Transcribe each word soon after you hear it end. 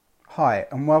Hi,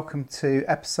 and welcome to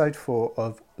episode 4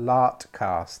 of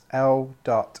Lartcast,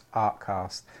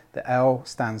 L.Artcast. The L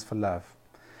stands for love.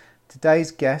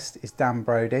 Today's guest is Dan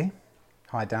Brody.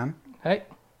 Hi, Dan. Hey.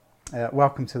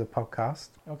 Welcome to the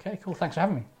podcast. Okay, cool. Thanks for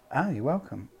having me. Oh, you're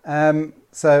welcome.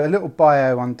 So a little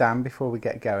bio on Dan before we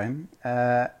get going.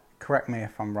 Correct me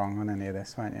if I'm wrong on any of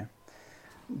this, won't you?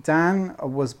 Dan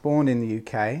was born in the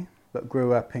UK, but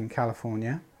grew up in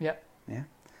California. Yep. Yeah.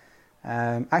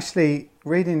 Actually,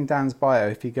 reading Dan's bio,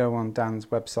 if you go on Dan's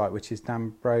website, which is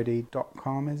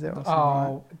danbrody.com, is it? Or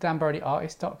Oh,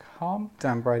 danbrodyartist.com.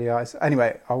 Dan Brody Artist.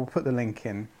 Anyway, I will put the link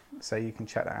in so you can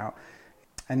check that out.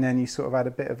 And then you sort of had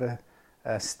a bit of a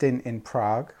stint in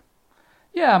Prague.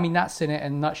 Yeah, I mean, that's in it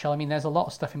in a nutshell. I mean, there's a lot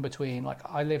of stuff in between. Like,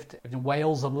 I lived in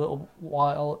Wales a little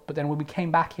while, but then when we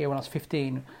came back here when I was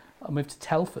 15, I moved to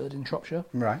Telford in Shropshire.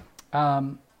 Right.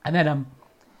 And then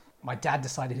my dad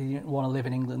decided he didn't want to live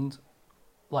in England.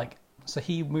 So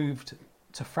he moved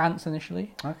to France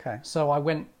initially. Okay. So I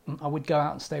would go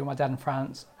out and stay with my dad in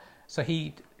France. So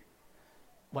he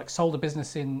sold a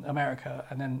business in America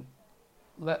and then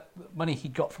let the money he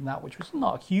got from that, which was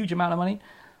not a huge amount of money,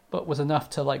 but was enough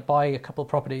to buy a couple of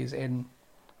properties in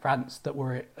France that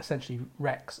were essentially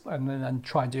wrecks and then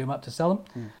try and do them up to sell them.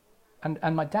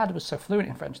 And my dad was so fluent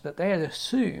in French that they had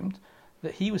assumed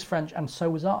that he was French and so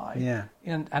was I. Yeah.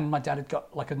 And my dad had got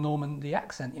a Normandy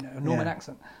accent, a Norman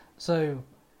accent. So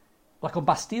on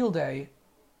Bastille Day,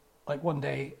 one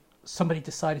day somebody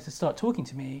decided to start talking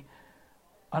to me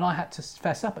and I had to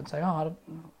fess up and say, je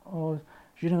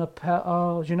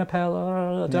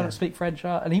don't speak French.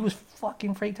 And he was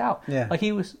fucking freaked out. Yeah.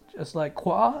 He was just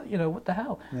quoi? What the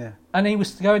hell? Yeah. And he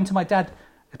was going to my dad,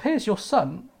 it appears your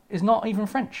son is not even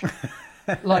French.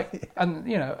 And my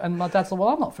dad's like, well,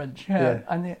 I'm not French. Yeah.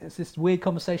 And it's this weird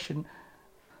conversation.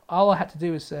 All I had to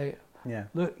do was say,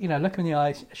 look him in the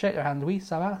eyes, shake their hand, oui,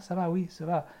 ça va, oui, ça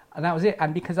va. And that was it.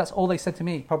 And because that's all they said to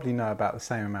me. Probably know about the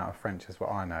same amount of French as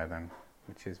what I know then,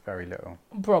 which is very little.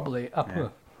 Probably.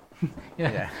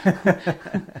 Yeah.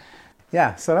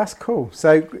 Yeah, so that's cool.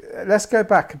 So let's go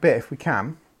back a bit if we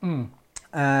can.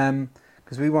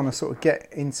 Because we want to sort of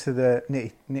get into the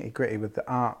nitty gritty with the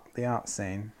art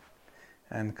scene.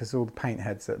 And because all the paint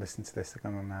heads that listen to this are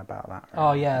going to know about that. Right?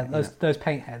 Oh yeah, those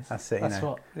paint heads. That's it. That's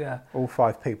what. Yeah. All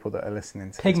 5 people that are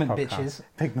listening to Pigment this podcast. bitches.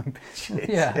 Pigment bitches.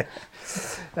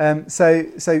 Yeah. So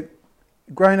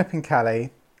growing up in Cali,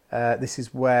 this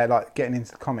is where getting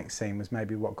into the comic scene was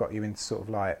maybe what got you into sort of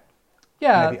maybe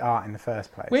art in the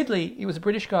first place. Weirdly, he was a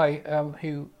British guy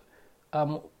who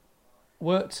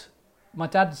worked. My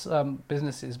dad's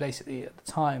businesses basically at the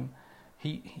time.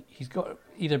 He's got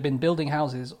either been building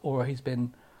houses or he's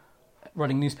been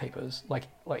running newspapers, like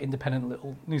independent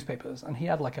little newspapers. And he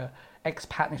had a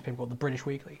expat newspaper called the British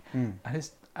Weekly,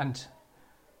 and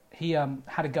he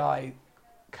had a guy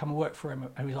come and work for him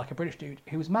who was a British dude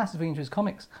who was massively into his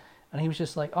comics, and he was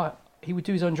just he would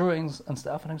do his own drawings and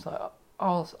stuff, and I was like,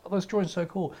 oh, those drawings are so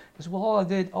cool. Because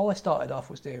all I started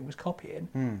off was doing was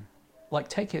copying,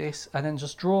 take this and then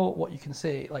just draw what you can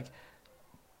see,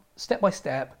 step by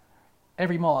step.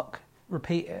 Every mark,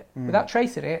 repeat it without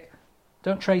tracing it.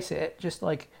 Don't trace it. Just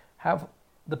have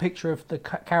the picture of the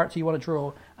character you want to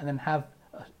draw, and then have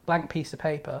a blank piece of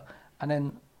paper, and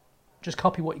then just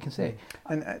copy what you can see.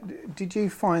 And did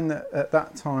you find that at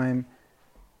that time?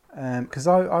 Because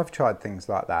I've tried things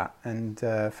like that and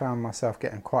found myself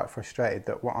getting quite frustrated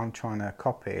that what I'm trying to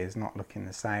copy is not looking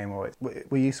the same. Or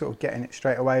were you sort of getting it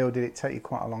straight away, or did it take you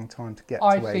quite a long time to get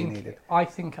to where you needed? I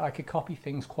think I could copy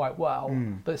things quite well,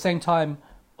 but at the same time,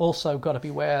 also got to be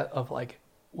aware of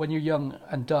when you're young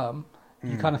and dumb,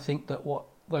 you kind of think that what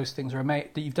those things are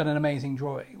that you've done an amazing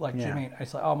drawing. Do you know what I mean?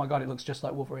 It's oh my god, it looks just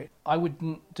like Wolverine. I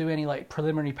wouldn't do any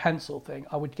preliminary pencil thing.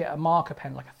 I would get a marker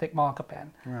pen, a thick marker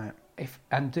pen, right?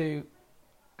 And do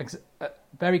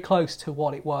very close to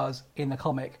what it was in the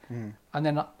comic, and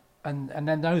then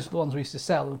those are the ones we used to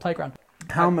sell in the playground.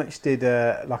 How much did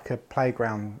a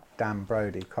playground Dan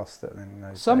Brody cost in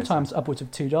those sometimes days? Upwards of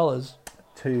 $2.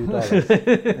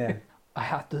 $2. Yeah. I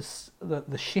had the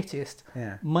shittest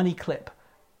money clip,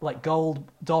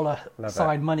 gold dollar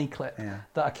sign money clip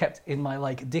that I kept in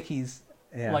my Dickies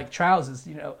trousers,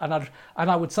 and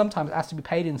I would sometimes ask to be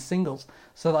paid in singles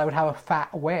so that I would have a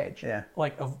fat wedge,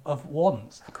 of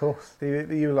ones. Of course,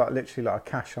 you were literally a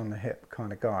cash on the hip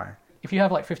kind of guy. If you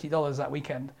have $50 that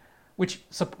weekend, which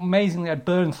amazingly I'd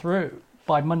burn through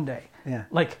by Monday. Yeah.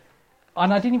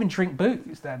 And I didn't even drink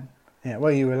booze then. Yeah.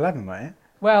 Well, you were 11, weren't you?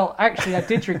 Well, actually, I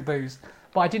did drink booze,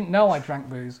 but I didn't know I drank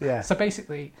booze. Yeah. So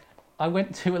basically, I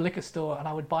went to a liquor store and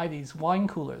I would buy these wine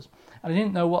coolers, and I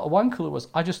didn't know what a wine cooler was.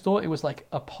 I just thought it was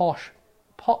a posh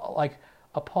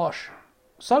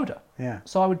soda. Yeah.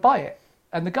 So I would buy it,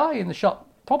 and the guy in the shop,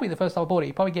 probably the first time I bought it,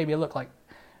 he probably gave me a look like,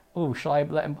 oh, shall I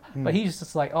let him? But he's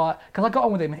just like, oh, because I got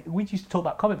on with him. We used to talk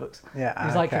about comic books. Yeah,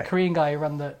 he's like a Korean guy who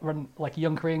run like a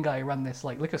young Korean guy who ran this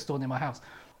like liquor store near my house.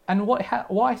 And what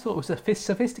I thought was a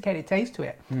sophisticated taste to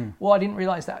it. Well, I didn't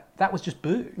realize that was just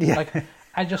booze. Yeah. Like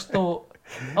I just thought,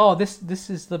 oh, this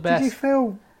is the best. Did you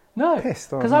feel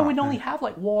pissed? Because I would only have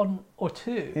like one or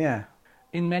two. Yeah.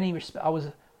 In many respects, I was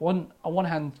on one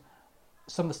hand,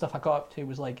 some of the stuff I got up to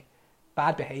was like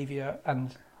bad behavior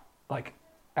and like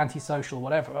antisocial,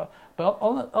 whatever. But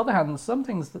on the other hand, some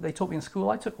things that they taught me in school,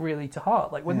 I took really to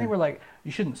heart. Like when they were like,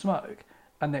 you shouldn't smoke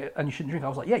and you shouldn't drink. I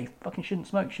was like, yeah, you fucking shouldn't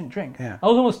smoke, you shouldn't drink. Yeah. I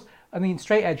was almost, I mean,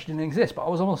 straight edge didn't exist, but I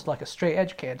was almost like a straight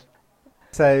edge kid.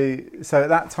 So at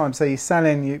that time, so you're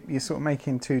selling, you're sort of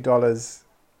making $2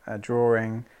 a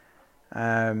drawing.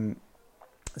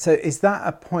 So is that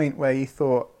a point where you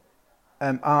thought,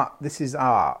 art, this is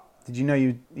art? Did you know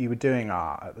you were doing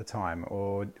art at the time,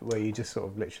 or were you just sort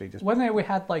of literally just... When we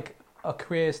had like a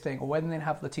careers thing, or when they'd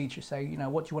have the teacher say, you know,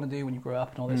 what do you want to do when you grow up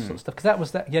and all this sort of stuff, because that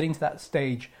was getting to that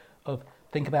stage of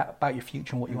think about your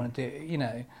future and what you want to do, you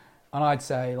know. And I'd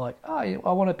say like, oh, I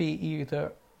want to be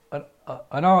either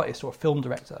an artist or a film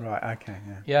director. Right, okay,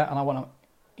 yeah. Yeah, and I want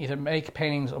to either make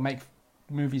paintings or make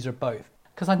movies or both.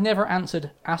 Because I never answered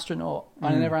astronaut,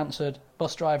 and I never answered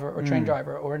bus driver or train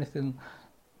driver or anything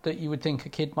that you would think a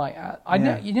kid might.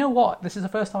 You know what? This is the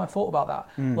first time I thought about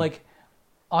that. Like,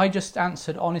 I just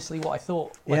answered honestly what I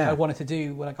thought I wanted to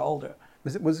do when I got older.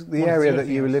 Was the area that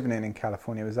you were living in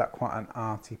California, was that quite an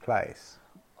arty place?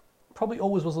 Probably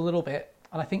always was a little bit.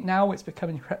 And I think now it's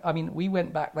becoming... I mean, we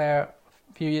went back there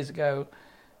a few years ago,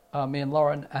 me and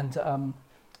Lauren, and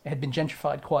it had been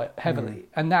gentrified quite heavily.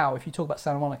 And now, if you talk about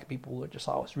Santa Monica, people are just,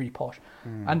 oh, it's really posh.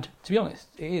 And to be honest,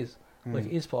 it is. Like,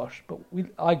 it is posh. But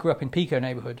I grew up in Pico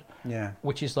neighborhood,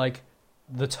 which is like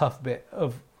the tough bit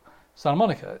of Santa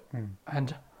Monica.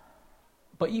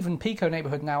 But even Pico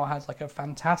neighborhood now has like a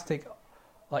fantastic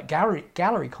like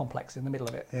gallery complex in the middle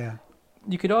of it. Yeah.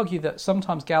 You could argue that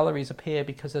sometimes galleries appear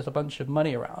because there's a bunch of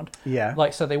money around. Yeah.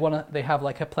 Like, so they have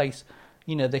like a place,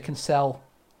 you know, they can sell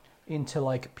into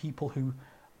like people who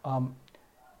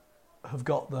have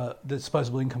got the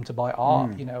disposable income to buy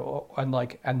art, you know,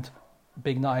 and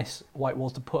big nice white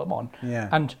walls to put them on. Yeah.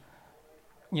 And,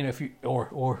 you know, if you,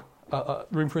 or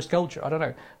room for a sculpture, I don't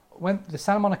know. When the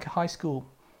Santa Monica High School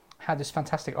had this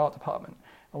fantastic art department,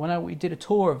 and when we did a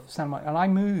tour of Santa Monica, and I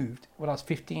moved when I was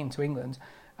 15 to England,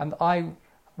 and I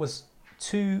was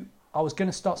going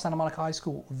to start Santa Monica High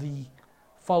School the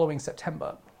following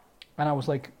September, and I was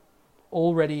like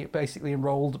already basically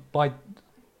enrolled by,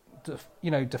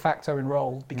 de facto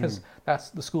enrolled, because that's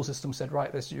the school system said, right,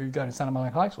 you're going to Santa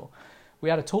Monica High School. We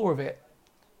had a tour of it,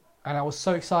 and I was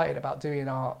so excited about doing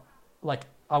art, like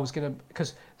I was going to,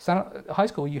 because high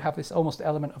school, you have this almost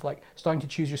element of like starting to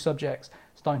choose your subjects,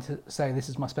 starting to say, this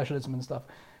is my specialism and stuff.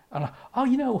 And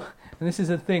and this is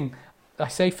the thing, I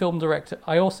say film director,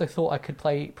 I also thought I could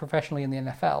play professionally in the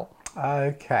NFL.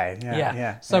 Okay,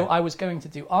 yeah. So I was going to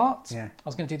do art, Yeah. I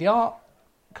was going to do the art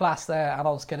class there, and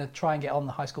I was going to try and get on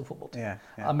the high school football team,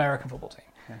 American football team.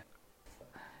 Yeah.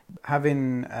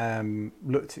 Having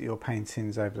looked at your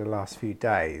paintings over the last few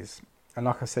days, and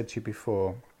like I said to you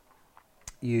before,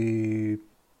 you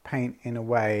paint in a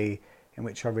way in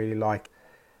which I really like.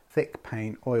 Thick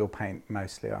paint, oil paint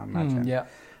mostly, I imagine.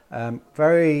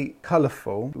 Very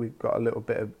colourful. We've got a little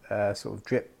bit of sort of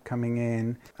drip coming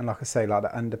in, and like I say, like the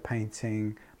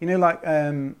underpainting. You know, like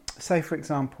say for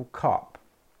example, Cop.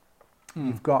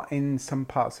 You've got in some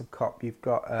parts of Cop, you've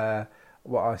got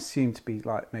what I assume to be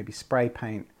like maybe spray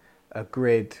paint, a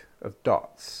grid of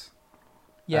dots.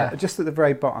 Yeah, just at the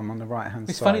very bottom on the right hand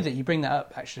side. It's funny that you bring that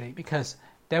up actually, because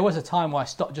there was a time where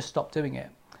I just stopped doing it,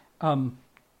 and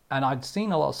I'd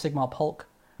seen a lot of Sigmar Polk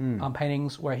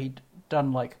paintings where he'd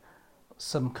done like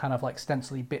some kind of like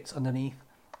stencily bits underneath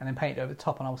and then painted over the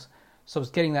top, and I was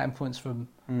getting that influence from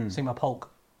Sigmar Polk,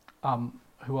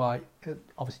 who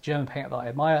obviously German painter that I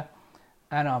admire,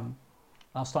 and I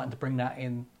was starting to bring that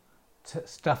in to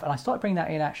stuff, and I started bringing that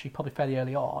in actually probably fairly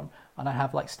early on, and I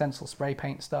have like stencil spray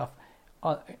paint stuff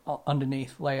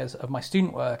underneath layers of my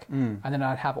student work, and then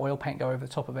I'd have oil paint go over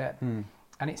the top of it, and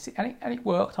it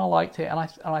worked. I liked it, and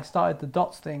I started the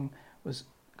dots thing was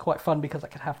quite fun because I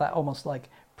could have that almost like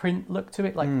print look to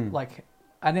it,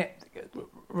 and it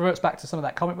reverts back to some of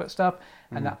that comic book stuff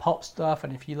and that pop stuff.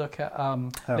 And if you look at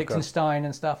Liechtenstein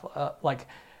and stuff,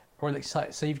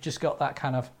 so you've just got that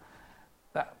kind of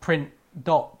that print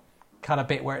dot kind of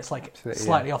bit where it's like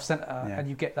slightly off center, and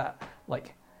you get that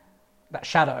like that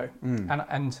shadow,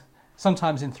 and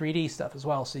sometimes in 3D stuff as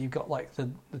well. So you've got like the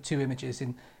two images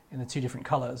in in the two different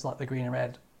colours, like the green and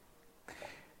red.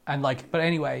 And like, but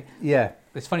anyway, yeah,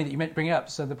 it's funny that you bring it up.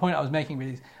 So the point I was making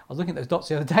really is, I was looking at those dots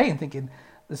the other day and thinking,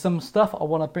 there's some stuff I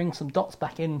want to bring some dots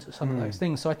back into some of those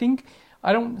things. So I think,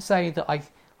 I don't say that I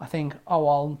think, oh,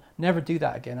 I'll never do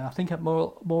that again. I think a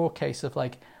more case of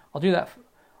like, I'll do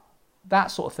that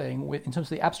sort of thing with, in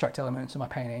terms of the abstract elements of my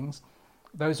paintings.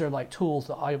 Those are like tools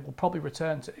that I will probably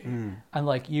return to and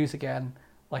like use again,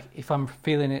 like if I'm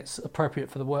feeling it's appropriate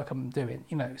for the work I'm doing,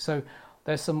 you know. So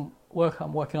there's some work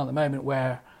I'm working on at the moment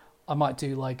where I might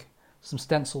do like some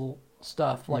stencil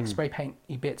stuff, like spray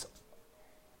paint-y bits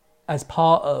as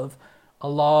part of a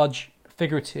large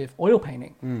figurative oil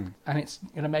painting. And it's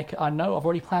going to make, I know I've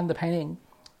already planned the painting,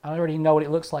 I already know what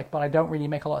it looks like, but I don't really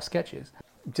make a lot of sketches.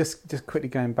 Just quickly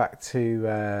going back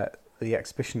to the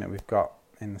exhibition that we've got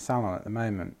in the salon at the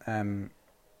moment.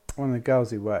 One of the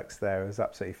girls who works there was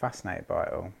absolutely fascinated by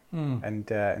it all,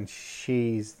 and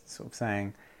she's sort of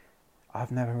saying,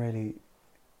 I've never really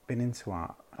been into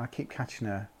art. I keep catching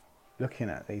her looking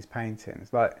at these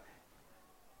paintings like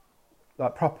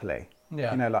properly, you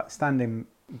know, like standing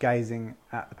gazing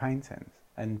at the paintings,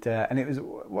 and it was,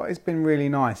 what has been really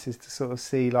nice is to sort of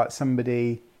see like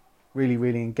somebody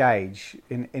really engage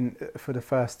in for the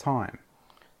first time,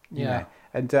 you know?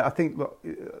 And I think what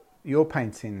your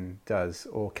painting does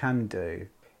or can do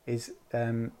is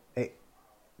there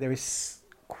is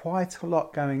quite a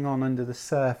lot going on under the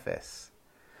surface.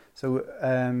 So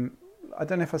I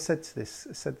don't know if I said this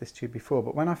to you before,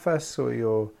 but when I first saw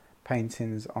your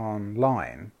paintings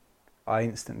online, I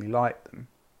instantly liked them.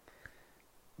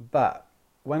 But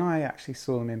when I actually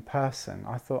saw them in person,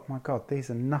 I thought, my God, these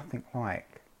are nothing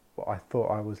like what I thought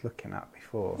I was looking at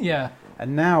before. Yeah.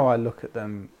 And now I look at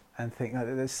them and think,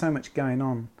 oh, there's so much going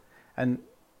on. And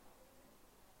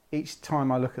each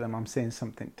time I look at them, I'm seeing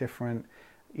something different.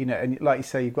 You know, and like you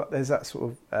say, there's that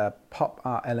sort of pop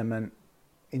art element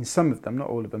in some of them, not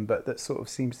all of them, but that sort of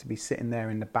seems to be sitting there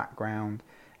in the background.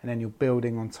 And then you're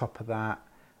building on top of that.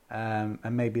 And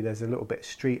maybe there's a little bit of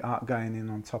street art going in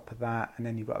on top of that. And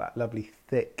then you've got that lovely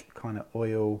thick kind of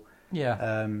oil,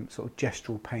 sort of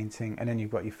gestural painting. And then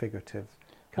you've got your figurative.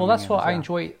 Well, that's what I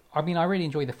enjoy. I mean, I really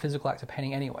enjoy the physical act of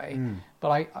painting anyway. But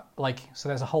I like, so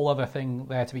there's a whole other thing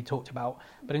there to be talked about.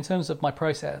 But in terms of my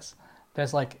process,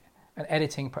 there's like an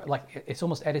editing, like it's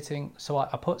almost editing. So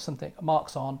I put something,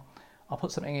 marks on, I'll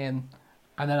put something in,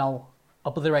 and then I'll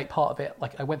obliterate part of it.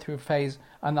 Like I went through a phase,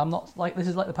 and I'm not like, this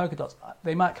is like the polka dots.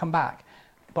 They might come back,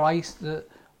 but I used to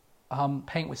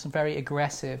paint with some very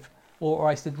aggressive, or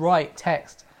I used to write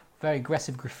text, very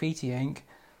aggressive graffiti ink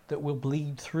that will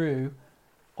bleed through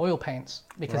oil paints,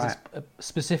 because it's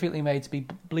specifically made to be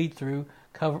bleed through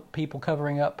people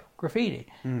covering up graffiti.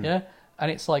 Yeah,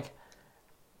 and it's like,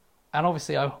 and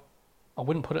obviously I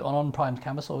wouldn't put it on primed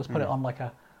canvas. I always put it on like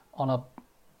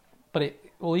but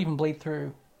it will even bleed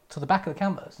through to the back of the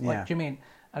canvas. Like, do you mean?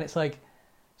 And it's like,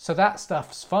 so that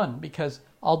stuff's fun because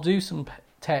I'll do some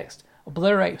text,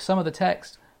 obliterate some of the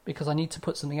text because I need to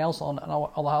put something else on, and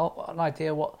I'll have an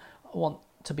idea what I want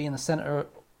to be in the center,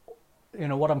 you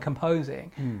know, what I'm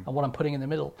composing and what I'm putting in the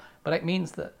middle. But it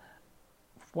means that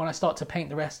when I start to paint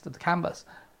the rest of the canvas,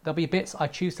 there'll be bits I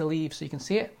choose to leave so you can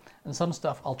see it, and some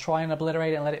stuff I'll try and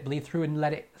obliterate it and let it bleed through and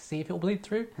let it see if it'll bleed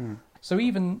through. So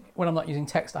even when I'm not using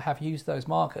text, I have used those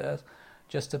markers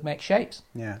just to make shapes.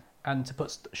 Yeah. And to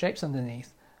put shapes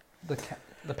underneath the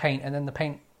paint, and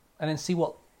then see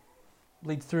what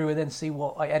bleeds through, and then see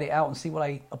what I edit out and see what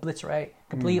I obliterate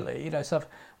completely. You know, stuff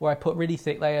where I put really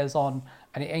thick layers on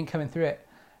and it ain't coming through it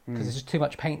because there's just too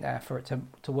much paint there for it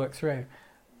to work through.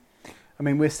 I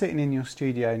mean, we're sitting in your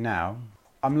studio now.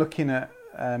 I'm looking at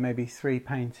maybe 3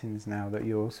 paintings now that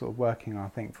you're sort of working on, I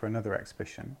think, for another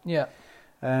exhibition. Yeah.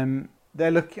 I'm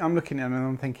looking at them and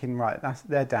I'm thinking, right,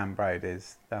 they're Dan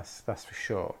Brodie's. That's for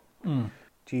sure.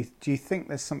 Do you think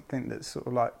there's something that's sort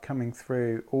of like coming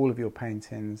through all of your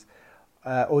paintings,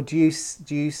 or do you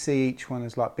see each one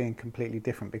as like being completely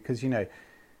different? Because, you know,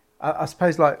 I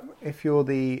suppose like if you're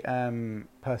the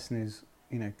person who's,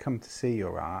 you know, come to see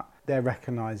your art, they're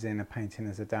recognising a painting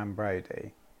as a Dan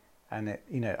Brodie, and it,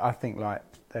 you know, I think like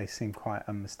they seem quite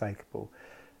unmistakable.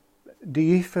 Do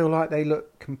you feel like they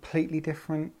look completely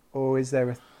different, or is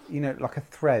there like a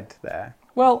thread there?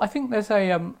 Well, I think there's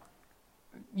a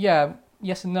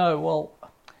yes and no. Well,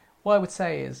 what I would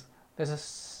say is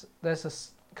there's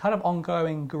a kind of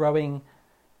ongoing, growing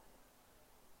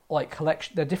like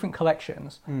collection. There are different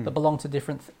collections that belong to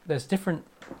different. There's different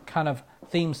kind of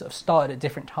themes that have started at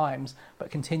different times,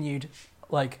 but continued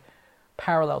like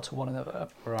parallel to one another.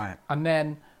 Right. And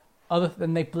then other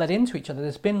than they've bled into each other.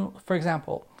 There's been, for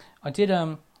example, I did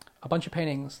a bunch of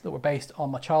paintings that were based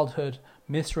on my childhood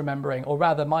misremembering, or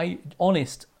rather my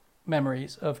honest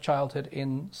memories of childhood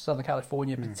in Southern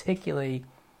California, particularly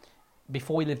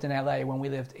before we lived in LA, when we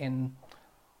lived in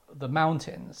the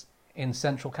mountains in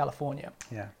Central California.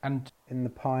 Yeah. And in the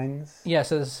Pines. Yeah,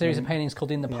 so there's a series of paintings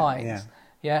called In the Pines.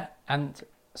 Yeah. And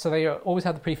so they always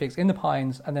have the prefix In the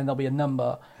Pines, and then there'll be a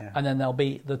number, and then there'll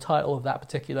be the title of that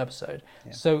particular episode.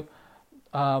 Yeah. So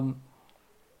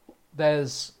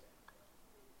there's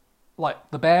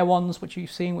like the bear ones, which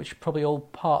you've seen, which are probably all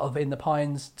part of In the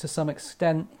Pines to some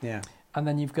extent. Yeah. And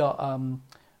then you've got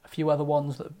a few other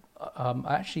ones that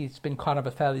actually it's been kind of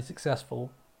a fairly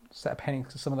successful set of paintings,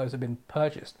 because some of those have been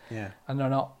purchased. Yeah. And they're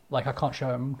not, like, I can't show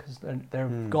them because they're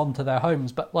gone to their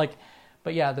homes.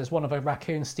 But yeah, there's one of a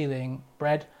raccoon stealing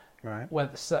bread. Right. Where,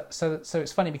 so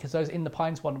it's funny because those In the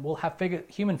Pines one will have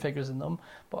human figures in them,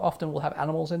 but often will have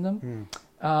animals in them.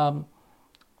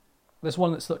 There's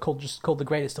one that's called The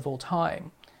Greatest of All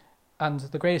Time, and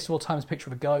The Greatest of All Time is a picture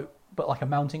of a goat, but like a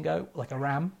mountain goat, like a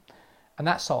ram, and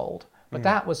that sold. But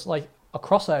that was like a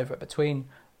crossover between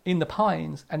In the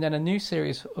Pines and then a new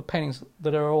series of paintings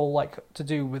that are all like to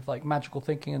do with like magical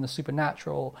thinking and the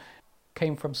supernatural.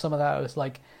 Came from some of those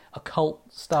like occult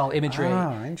style imagery.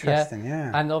 Oh, interesting,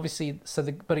 yeah. And obviously,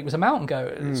 but it was a mountain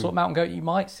goat, the sort of mountain goat you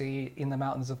might see in the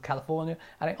mountains of California,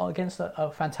 and against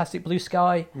a fantastic blue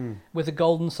sky with a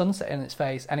golden sunset in its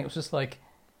face, and it was just like,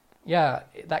 yeah,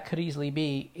 that could easily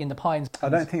be In the Pines. I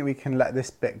don't think we can let this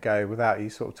bit go without you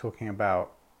sort of talking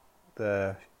about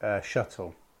the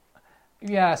shuttle.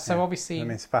 Yeah, so obviously, I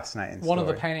mean, it's a fascinating one story. of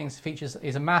the paintings features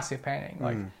is a massive painting,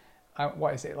 like.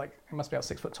 What is it, like it must be about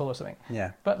 6 foot tall or something.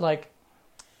 Yeah. But like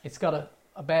it's got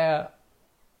a bear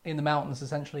in the mountains,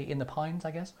 essentially in the pines, I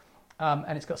guess.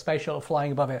 And it's got a space shuttle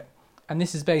flying above it. And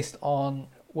this is based on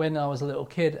when I was a little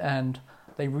kid and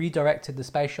they redirected the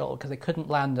space shuttle because they couldn't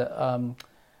land at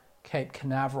Cape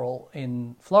Canaveral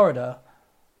in Florida,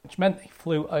 which meant they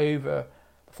flew over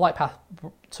the flight path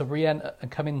to re-enter and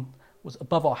come in was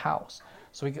above our house.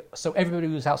 So everybody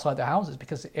was outside their houses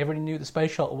because everybody knew the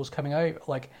space shuttle was coming over,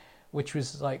 like, which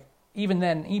was like, even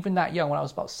then, even that young, when I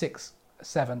was about 6,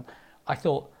 7, I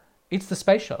thought, it's the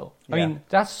space shuttle. I mean,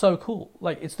 that's so cool.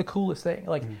 Like, it's the coolest thing.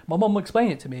 Like, my mum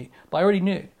explained it to me, but I already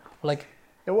knew. Like,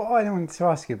 what I wanted to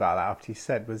ask you about that after you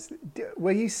said was,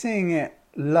 were you seeing it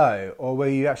low, or were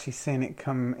you actually seeing it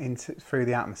come through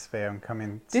the atmosphere and come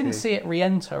in? Didn't see it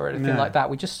re-enter or anything like that.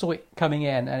 We just saw it coming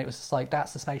in, and it was just like,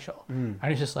 that's the space shuttle. And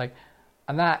it's just like,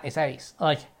 and that is ace.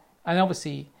 Like, and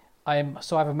obviously,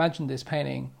 I've imagined this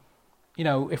painting. You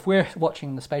know, if we're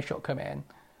watching the space shuttle come in,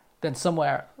 then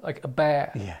somewhere like a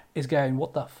bear is going,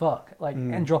 what the fuck, like,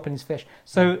 and dropping his fish.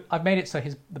 So I've made it so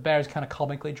the bear is kind of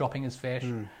comically dropping his fish,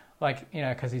 like, you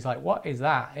know, because he's like, what is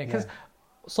that? Because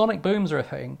sonic booms are a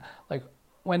thing. Like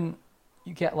when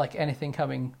you get like anything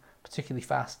coming particularly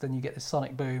fast, then you get this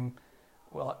sonic boom.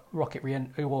 Well, like rocket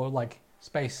re-entry or like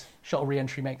space shuttle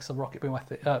re-entry makes a rocket boom.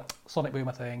 Sonic boom,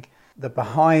 I think. The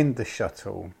behind the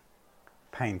shuttle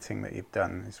painting that you've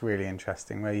done is really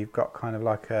interesting, where you've got kind of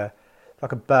like a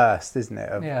burst, isn't it,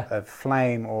 of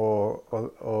flame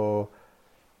or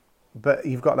but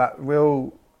you've got that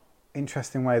real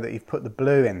interesting way that you've put the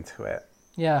blue into it,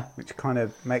 which kind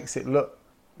of makes it look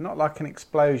not like an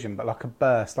explosion but like a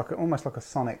burst, like almost like a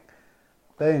sonic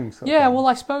boom sort of thing. Well,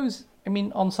 I suppose, I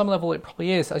mean, on some level it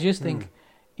probably is. I just think,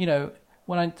 you know,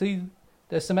 when I do,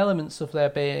 there's some elements of there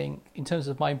being, in terms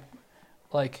of my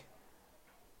like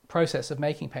process of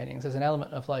making paintings, there's an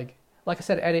element of like I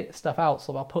said, edit stuff out.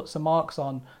 So I'll put some marks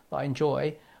on that I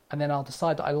enjoy, and then I'll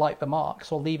decide that I like the mark,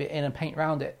 so I'll leave it in and paint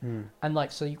around it. And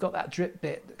like, so you've got that drip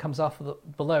bit that comes off of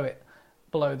below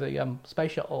the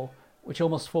space shuttle, which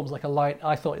almost forms like a light.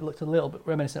 I thought it looked a little bit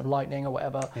reminiscent of lightning or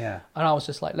whatever. Yeah. And I was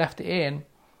just like left it in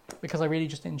because I really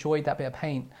just enjoyed that bit of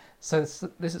paint. So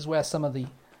this is where some of the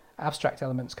abstract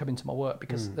elements come into my work,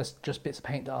 because there's just bits of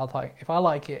paint that I'll like. If I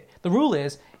like it, the rule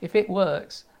is, if it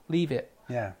works, leave it.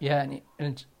 Yeah. Yeah,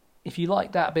 and if you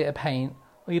like that bit of paint,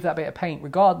 leave that bit of paint,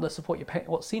 regardless of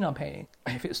what scene I'm painting.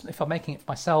 If I'm making it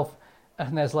for myself,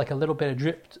 and there's like a little bit of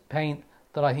dripped paint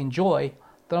that I enjoy,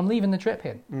 then I'm leaving the drip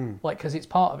in, like, because it's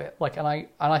part of it. Like, and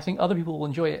I think other people will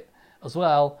enjoy it as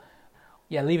well.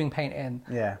 Yeah, leaving paint in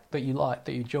that you like,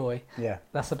 that you enjoy. Yeah,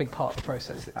 that's a big part of the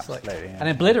process. It's absolutely, and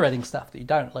obliterating stuff that you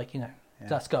don't like. You know,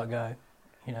 that's got to go.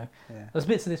 You know, there's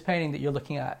bits of this painting that you're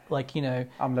looking at, like, you know,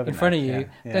 in front of you.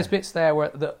 There's bits there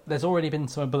where there's already been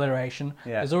some obliteration.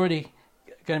 There's already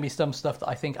going to be some stuff that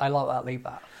I think I like that, leave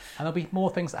that, and there'll be more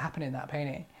things that happen in that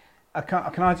painting.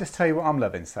 Can I just tell you what I'm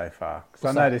loving so far? Because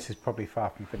I know this is probably far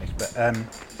from finished, but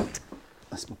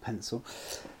that's my pencil.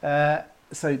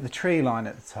 So the tree line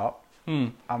at the top,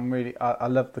 I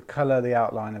love the colour, the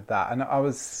outline of that. And I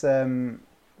was saying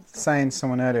to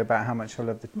someone earlier about how much I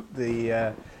love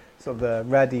the sort of the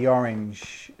reddy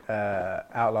orange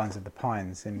outlines of the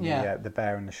pines in the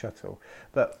bear and the shuttle.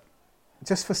 But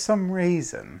just for some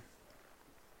reason,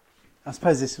 I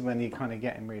suppose this is when you're kind of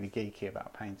getting really geeky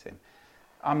about painting.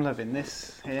 I'm loving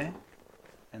this here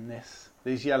and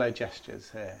these yellow gestures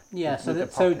here. Yeah,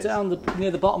 so down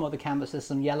near the bottom of the canvas, there's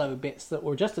some yellow bits that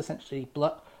were just essentially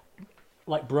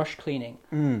like brush cleaning.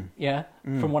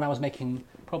 From when I was making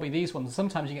probably these ones.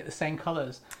 Sometimes you get the same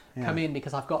colours come in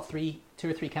because I've got 2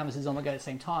 or 3 canvases on the go at the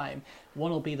same time.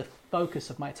 One will be the focus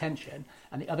of my attention,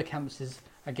 and the other canvases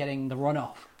are getting the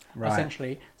runoff,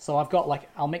 essentially. So I've got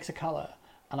I'll mix a colour,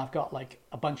 and I've got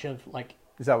a bunch of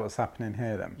Is that what's happening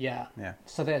here then? Yeah. Yeah.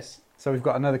 So we've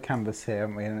got another canvas here,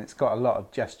 haven't we? And it's got a lot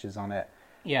of gestures on it.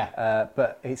 Yeah.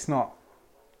 But it's not.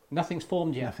 Nothing's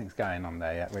formed yet. Nothing's going on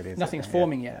there yet, really. Nothing's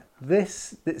forming yet.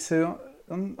 So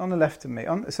on the left of me,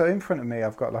 so in front of me,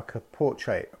 I've got a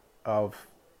portrait of.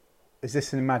 Is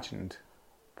this an imagined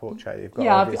portrait you've got?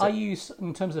 Yeah, I use,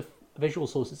 in terms of visual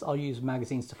sources, I'll use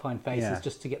magazines to find faces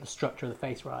just to get the structure of the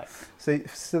face right.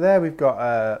 So there we've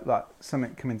got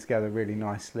something coming together really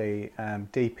nicely,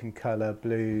 deep in colour,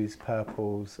 blues,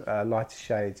 purples, lighter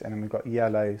shades, and then we've got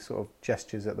yellow sort of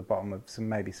gestures at the bottom of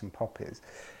maybe some poppies.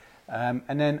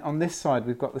 And then on this side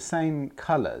we've got the same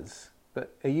colours,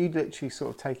 but are you literally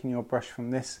sort of taking your brush from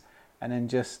this and then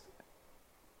just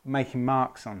making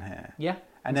marks on here? Yeah.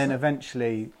 And then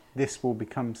eventually this will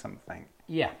become something?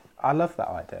 Yeah. I love that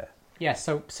idea. Yeah,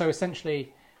 so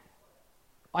essentially,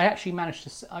 I actually managed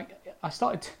to. I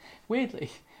started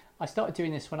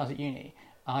doing this when I was at uni.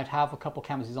 I'd have a couple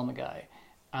canvases on the go,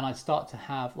 and I'd start to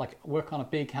have work on a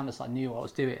big canvas I knew what I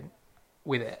was doing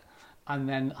with it, and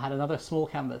then I had another small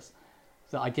canvas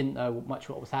that I didn't know much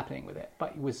what was happening with it,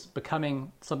 but it was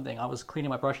becoming something I was cleaning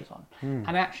my brushes on.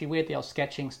 And actually, weirdly, I was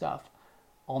sketching stuff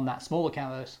on that smaller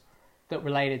canvas that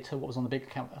related to what was on the bigger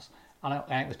canvas, and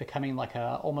it was becoming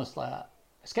almost like a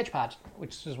sketch pad,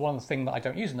 which is one thing that I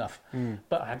don't use enough.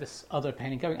 But I had this other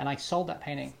painting going, and I sold that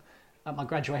painting at my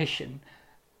graduation,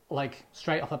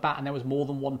 straight off the bat, and there was more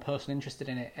than one person interested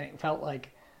in it, and it felt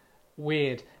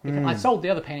weird. I sold the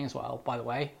other painting as well, by the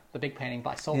way, the big painting, but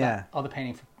I sold that other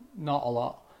painting for not a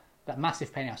lot. That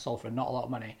massive painting I sold for not a lot of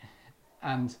money,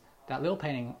 and that little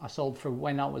painting I sold for,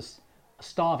 when I was a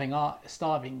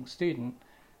starving student,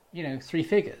 3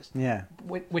 figures. Yeah.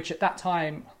 Which at that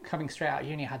time, coming straight out of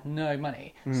uni, I had no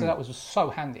money, so that was so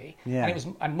handy. Yeah.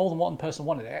 And more than one person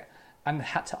wanted it, and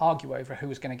had to argue over who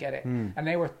was going to get it. And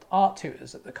they were art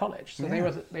tutors at the college, so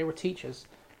they were teachers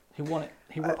who were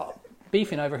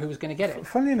beefing over who was going to get it.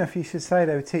 Funnily enough, you should say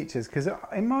they were teachers, because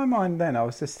in my mind then I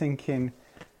was just thinking,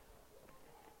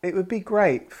 it would be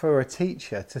great for a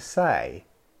teacher to say,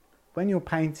 when you're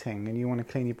painting and you want to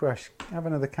clean your brush, have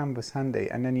another canvas handy,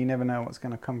 and then you never know what's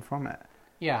going to come from it.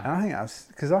 Yeah. And I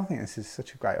think this is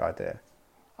such a great idea.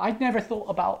 I'd never thought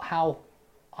about how.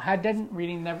 I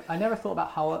never thought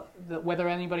about how whether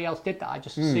anybody else did that. I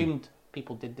just assumed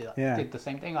people did the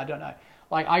same thing. I don't know.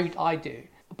 I do,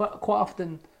 but quite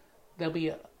often there'll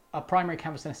be a primary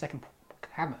canvas and a second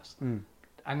canvas, and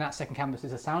that second canvas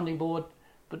is a sounding board,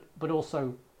 but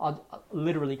also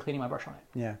literally cleaning my brush on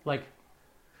it. Yeah.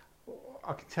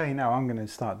 I can tell you now, I'm going to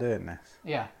start doing this.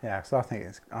 Yeah. Yeah, so I think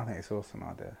it's an awesome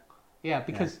idea. Yeah,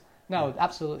 because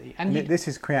absolutely, and this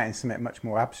is creating something much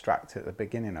more abstract at the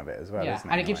beginning of it as well. Yeah, isn't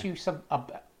it, and it gives you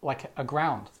a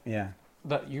ground. Yeah.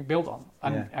 That you build on,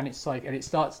 and it's and it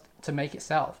starts to make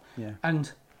itself. Yeah.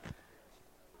 And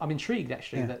I'm intrigued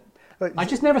actually that. But I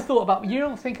just never thought about. You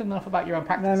don't think enough about your own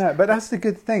practice. No, but that's the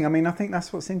good thing. I mean, I think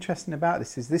that's what's interesting about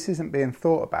this is this isn't being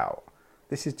thought about.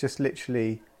 This is just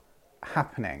literally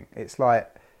happening. It's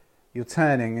like you're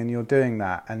turning and you're doing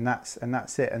that, and that's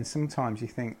it. And sometimes you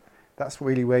think that's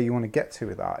really where you want to get to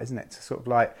with art, isn't it? To sort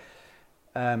of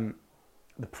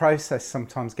the process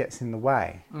sometimes gets in the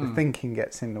way. The thinking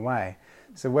gets in the way.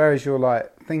 So whereas you're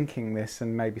thinking this,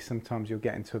 and maybe sometimes you'll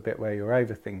get into a bit where you're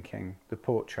overthinking the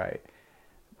portrait,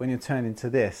 when you're turning to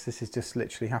this is just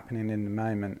literally happening in the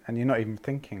moment, and you're not even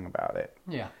thinking about it.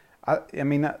 Yeah. I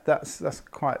mean, that's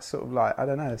quite sort of I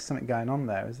don't know, there's something going on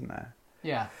there, isn't there?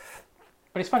 Yeah.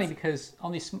 But it's funny because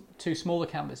on these 2 smaller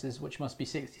canvases, which must be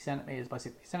 60 centimetres by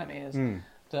 60 centimetres,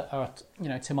 that are,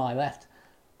 to my left,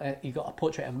 you've got a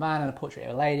portrait of a man and a portrait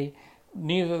of a lady.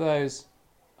 Neither of those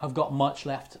have got much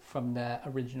left from their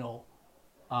original,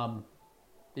 the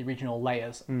original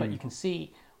layers. But you can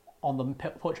see on the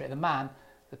portrait of the man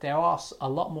that there are a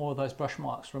lot more of those brush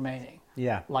marks remaining.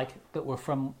 Yeah. That were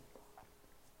from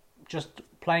just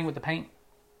playing with the paint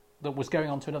that was going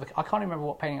on to another. I can't remember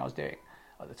what painting I was doing.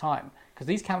 at the time, because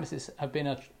these canvases have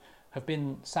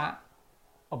been sat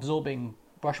absorbing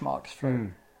brush marks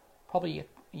for probably a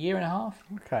year and a half.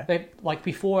 Okay. They like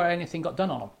before anything got done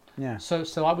on them. Yeah.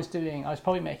 So I was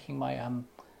probably making my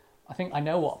I think I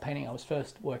know what painting I was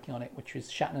first working on it, which was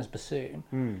Shatner's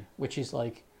Bassoon, which is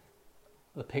like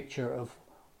the picture of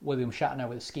William Shatner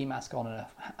with a ski mask on and a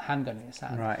handgun in his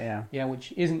hand. Right, yeah. Yeah,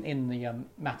 which isn't in the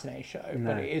matinee show,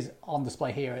 No. but it is on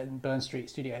display here in Burn Street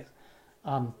Studios.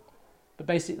 But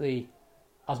basically,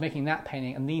 I was making that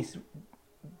painting, and these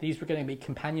were going to be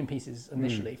companion pieces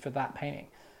initially for that painting.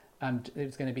 And it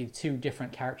was going to be two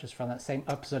different characters from that same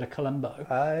episode of Columbo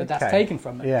that's taken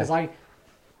from it. Because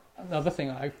another thing,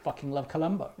 I fucking love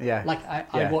Columbo. Yeah. Like,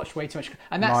 I watched way too much.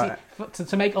 And that's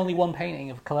to make only one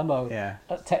painting of Columbo,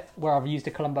 where I've used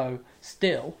a Columbo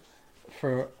still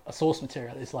for a source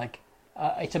material, is like,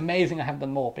 it's amazing I haven't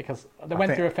done more, because I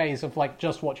went through a phase of like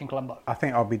just watching Columbo. I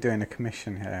think I'll be doing a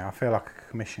commission here. I feel like a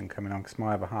commission coming on because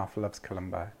my other half loves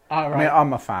Columbo. Oh, right. I mean,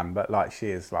 I'm a fan, but like she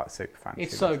is like super fan.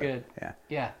 It's so good. It.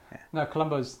 Yeah. No,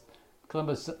 Columbo's.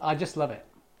 I just love it.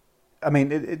 I mean,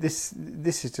 this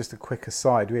is just a quick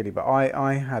aside, really. But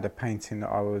I had a painting that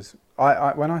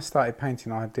I when I started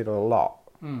painting, I did a lot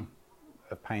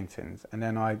of paintings, and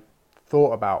then I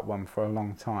thought about one for a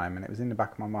long time, and it was in the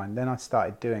back of my mind. Then I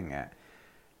started doing it,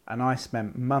 and I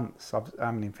spent months. I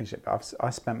haven't even finished it, but I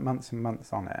spent months and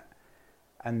months on it,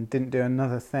 and didn't do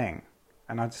another thing,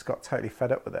 and I just got totally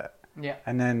fed up with it. Yeah.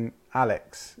 And then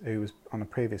Alex, who was on a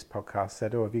previous podcast,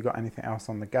 said, "Oh, have you got anything else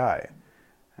on the go?"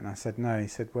 And I said, "No." He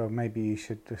said, "Well, maybe you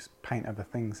should just paint other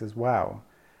things as well."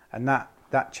 And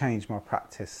that changed my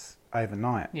practice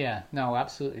overnight. Yeah, no,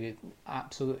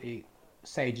 absolutely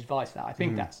sage advice. That I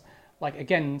think that's like,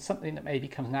 again, something that maybe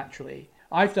comes naturally.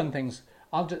 I've done things.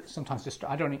 Sometimes there's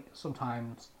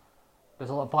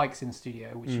a lot of bikes in the studio,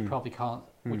 which you probably can't,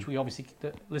 which we obviously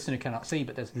the listener cannot see,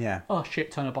 but there's a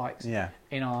shit ton of bikes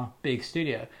in our big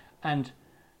studio, and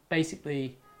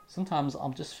basically sometimes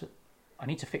I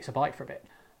need to fix a bike for a bit.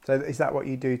 So is that what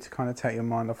you do to kind of take your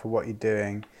mind off of what you're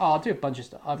doing? Oh, I'll do a bunch of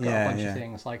stuff. I've got a bunch of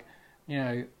things, like, you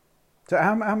know. So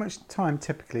how much time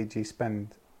typically do you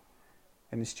spend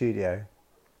in the studio,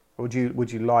 or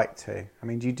would you like to? I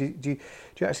mean, do you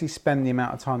actually spend the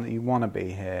amount of time that you want to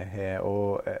be here,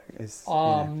 or is?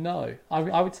 No,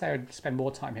 I would say I'd spend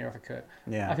more time here if I could.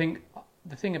 Yeah. I think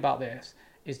the thing about this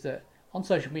is that on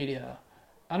social media,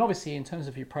 and obviously in terms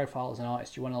of your profile as an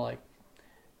artist, you want to, like,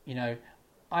 you know,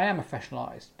 I am a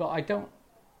professionalised, but I don't.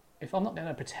 If I'm not going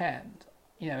to pretend,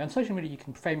 you know, on social media you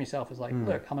can frame yourself as like,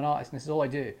 look, I'm an artist and this is all I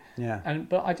do. Yeah.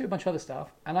 But I do a bunch of other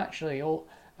stuff, and actually,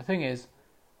 the thing is,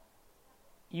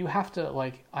 you have to,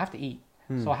 like, I have to eat,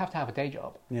 so I have to have a day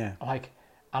job. Yeah. Like,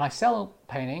 and I sell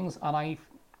paintings, and I've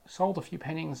sold a few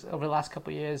paintings over the last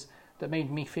couple of years that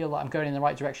made me feel like I'm going in the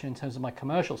right direction in terms of my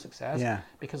commercial success. Yeah.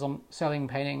 Because I'm selling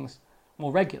paintings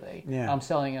more regularly. Yeah. I'm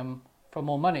selling them for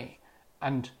more money,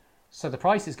 and so the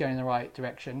price is going in the right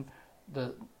direction.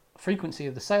 The frequency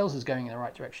of the sales is going in the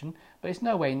right direction, but it's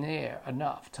no way near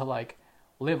enough to, like,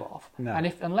 live off. No.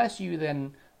 And unless you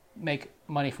then make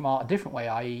money from art a different way,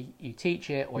 i.e. you teach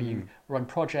it, or you run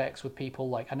projects with people.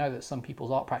 Like, I know that some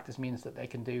people's art practice means that they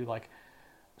can do, like,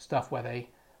 stuff where they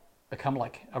become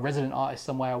like a resident artist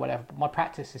somewhere or whatever. But my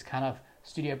practice is kind of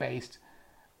studio-based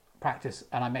practice,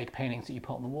 and I make paintings that you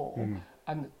put on the wall.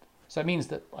 And so it means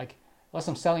that, like, unless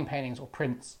I'm selling paintings or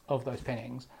prints of those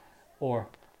paintings or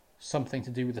something to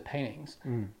do with the paintings,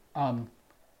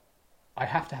 I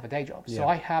have to have a day job. So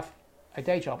I have a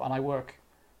day job, and I work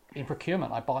in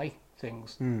procurement. I buy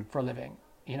things for a living.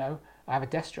 You know, I have a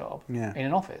desk job in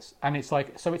an office, and it's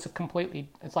like, so it's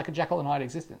it's like a Jekyll and Hyde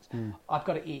existence. I've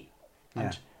got to eat,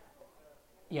 and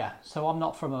so I'm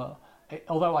not from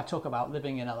although I talk about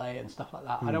living in LA and stuff like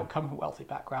that, I don't come from a wealthy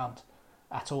background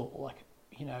at all. Like,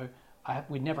 you know,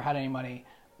 we never had any money.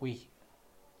 We,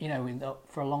 you know,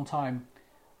 for a long time,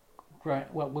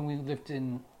 when we lived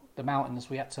in the mountains,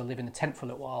 we had to live in a tent for a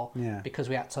little while because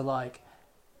we had to, like,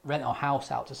 rent our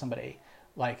house out to somebody.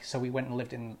 Like, so we went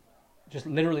and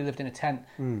literally lived in a tent,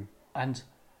 and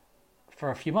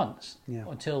for a few months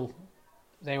until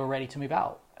they were ready to move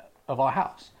out of our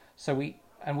house. So we,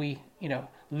 you know,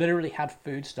 literally had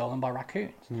food stolen by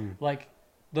raccoons. Like,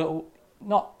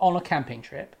 not on a camping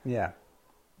trip. Yeah.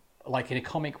 Like in a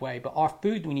comic way, but our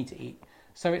food we need to eat.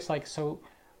 So it's like,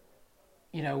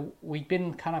 you know, we've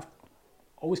been kind of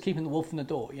always keeping the wolf in the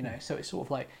door, you know. So it's sort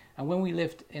of like, and when we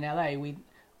lived in LA, we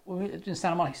lived in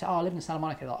Santa Monica. He said, "Oh, I lived in Santa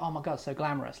Monica." Like, "Oh my God, so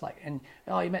glamorous!" Like, and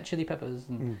you met Chili Peppers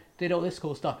and did all this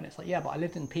cool stuff. And it's like, yeah, but I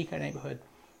lived in Pico neighborhood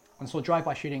and saw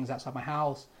drive-by shootings outside my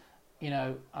house, you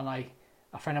know. And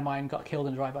a friend of mine got killed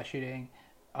in a drive-by shooting.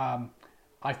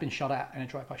 I've been shot at in a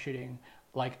drive-by shooting.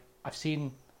 Like, I've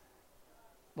seen,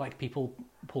 like, people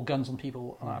pull guns on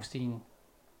people, and I've seen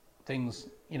things,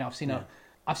 you know,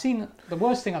 I've seen, the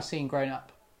worst thing I've seen growing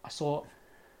up, I saw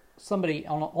somebody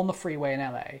on the freeway in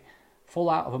LA fall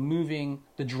out of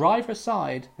the driver's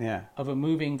side of a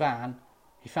moving van.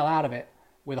 He fell out of it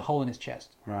with a hole in his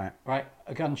chest. Right.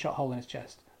 A gunshot hole in his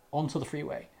chest onto the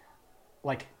freeway,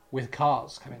 like with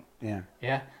cars coming. Yeah.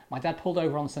 Yeah. My dad pulled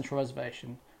over on the Central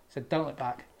Reservation, said, "Don't look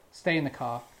back, stay in the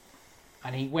car,"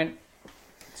 and he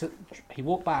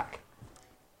walked back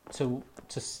to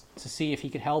see if he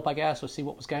could help, I guess, or see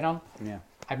what was going on. Yeah.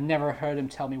 I've never heard him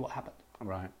tell me what happened.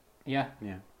 Right. Yeah.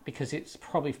 Yeah. Because it's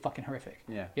probably fucking horrific.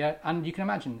 Yeah. Yeah. And you can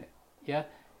imagine it. Yeah.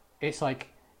 It's like,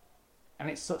 and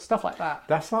it's stuff like that.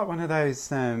 That's like one of those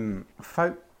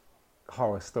folk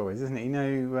horror stories, isn't it? You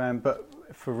know, but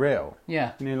for real.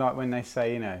 Yeah. You know, like when they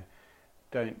say, you know,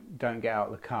 don't get out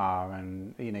of the car,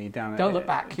 and you know, you don't look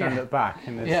back. Don't look back,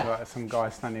 and there's like some guy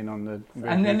standing on the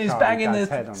and then he's banging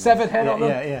the severed head on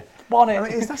the bonnet. I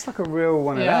mean, that's like a real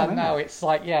one of them. Yeah. No, it's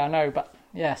like but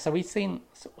yeah. So we've seen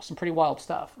some pretty wild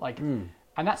stuff, like.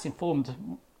 And that's informed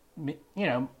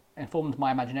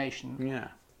my imagination. Yeah,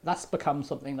 that's become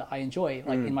something that I enjoy,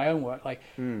 like in my own work. Like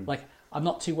I'm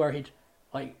not too worried.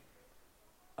 Like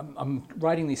I'm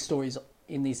writing these stories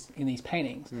in these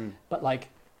paintings, but like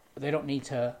they don't need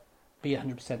to be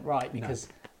 100% right because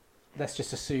let's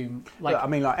just assume. Like I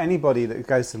mean, like anybody that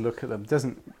goes to look at them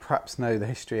doesn't perhaps know the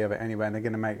history of it anyway, and they're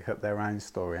going to make up their own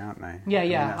story, aren't they? Yeah,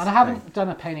 yeah. And I haven't done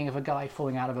a painting of a guy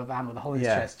falling out of a van with a hole in his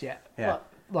chest yet. Yeah. But,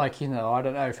 like, you know, I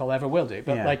don't know if I'll ever do,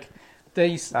 but like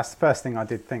these... That's the first thing I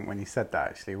did think when you said that,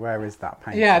 actually. Where is that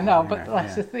painting? Yeah, no, but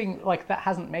that's the thing, like, that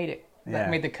hasn't made it,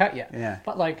 made the cut yet. Yeah.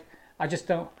 But, like, I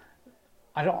don't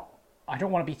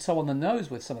want to be so on the nose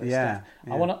with some of this stuff.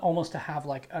 Yeah. I want to almost to have,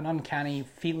 like, an uncanny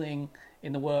feeling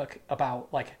in the work about,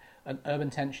 like, an urban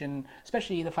tension,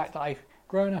 especially the fact that I've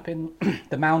grown up in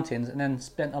the mountains and then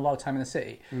spent a lot of time in the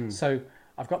city. So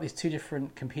I've got these two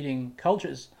different competing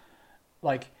cultures,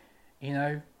 like... You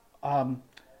know,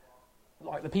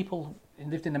 like the people who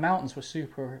lived in the mountains were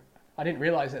super. I didn't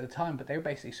realize it at the time, but they were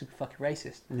basically super fucking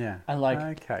racist. Yeah. And like,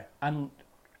 and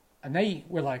they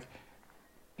were like,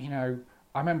 you know,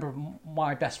 I remember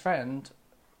my best friend,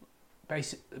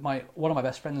 one of my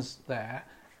best friends there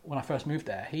when I first moved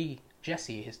there.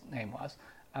 Jesse, his name was,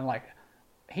 and like,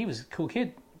 he was a cool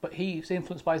kid, but he was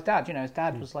influenced by his dad. You know, his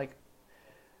dad was like.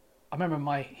 I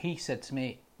remember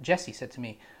Jesse said to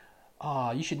me.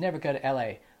 "Oh, you should never go to LA."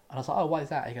 And I was like, "Oh, why is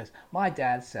that?" He goes, "My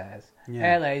dad says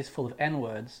LA is full of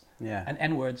N-words, and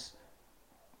N-words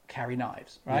carry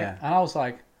knives, right?" Yeah. And I was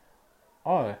like,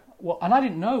 "Oh, well," and I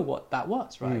didn't know what that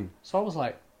was, right? So I was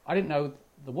like, I didn't know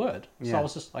the word, so I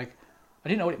was just like, I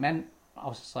didn't know what it meant. I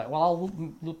was just like, well,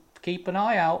 I'll keep an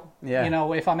eye out. Yeah. You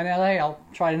know, if I'm in LA, I'll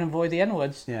try and avoid the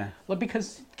N-words. Yeah. Well,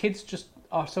 because kids just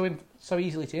are so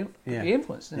easily to be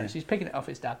influenced. You know? So he's picking it off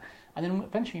his dad. And then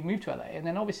eventually moved to LA, and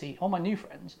then obviously all my new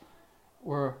friends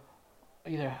were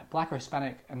either black or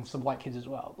Hispanic, and some white kids as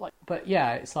well. Like, but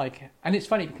yeah, it's like, and it's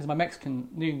funny because my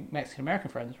new Mexican American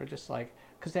friends were just like,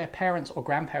 because their parents or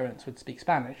grandparents would speak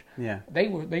Spanish. Yeah, they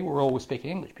were always speaking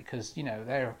English because you know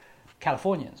they're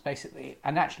Californians basically,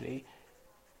 and actually,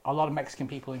 a lot of Mexican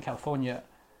people in California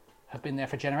have been there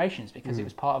for generations because it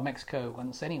was part of Mexico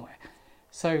once anyway.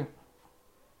 So.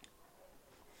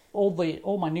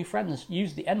 All my new friends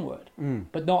used the N-word,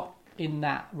 but not in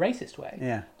that racist way.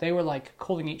 Yeah. They were like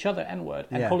calling each other N-word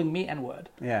and calling me N-word.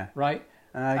 Yeah. Right?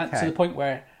 Okay. And to the point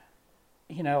where,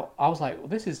 you know, I was like, well,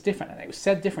 this is different. And it was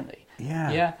said differently.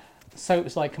 Yeah. Yeah. So it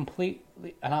was like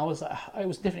completely, and I was like, it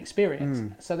was a different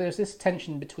experience. So there's this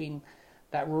tension between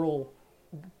that rural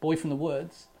boy from the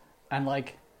woods and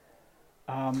like,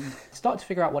 started to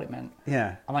figure out what it meant.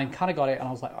 Yeah. And I kind of got it and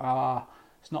I was like,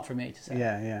 it's not for me to say.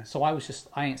 Yeah, yeah. So I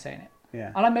ain't saying it.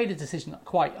 Yeah. And I made a decision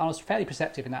I was fairly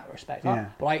perceptive in that respect. Yeah.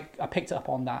 But I picked up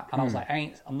on that and I was like,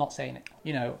 I'm not saying it.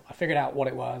 You know, I figured out what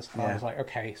it was and I was like,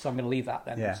 okay, so I'm going to leave that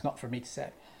then. Yeah. It's not for me to say.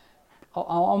 I'm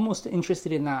almost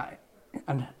interested in that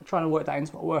and trying to work that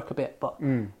into my work a bit, but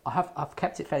I've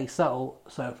kept it fairly subtle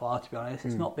so far, to be honest.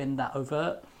 It's not been that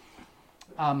overt.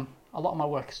 A lot of my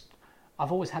work,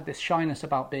 I've always had this shyness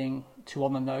about being too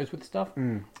on the nose with stuff.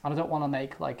 And I don't want to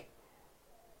make like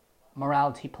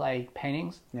morality play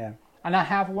paintings. Yeah. And I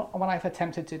have, when I've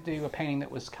attempted to do a painting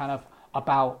that was kind of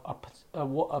about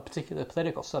a particular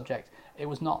political subject, it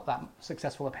was not that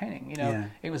successful a painting. You know,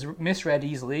 it was misread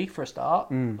easily for a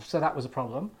start, so that was a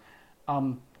problem.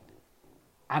 And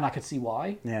I could see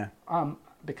why. Yeah.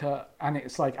 Because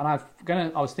it's like, and I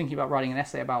was thinking about writing an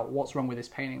essay about what's wrong with this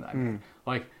painting that I'm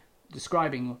like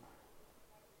describing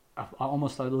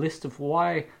almost a list of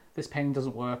why this painting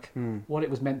doesn't work, what it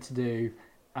was meant to do,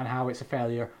 and how it's a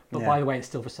failure. But by the way, it's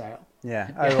still for sale.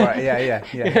 Yeah. Oh right.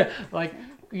 Yeah. Like,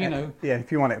 you know. Yeah.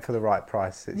 If you want it for the right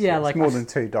price, it's, like it's more than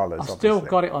 $2. I've still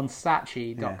got it on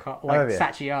Saatchi.com, like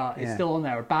Saatchi Art. It's Yeah. still on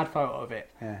there. A bad photo of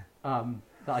it. Yeah.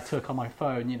 That I took on my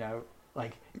phone. You know,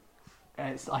 like,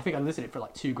 I think I listed it for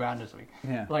like $2,000 or something.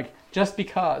 Yeah. Like, just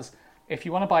because if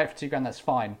you want to buy it for $2,000, that's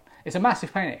fine. It's a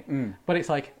massive painting, but it's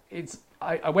like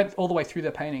I went all the way through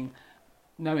the painting,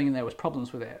 knowing there was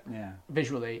problems with it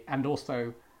visually, and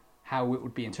also how it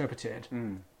would be interpreted,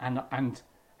 and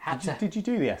Did you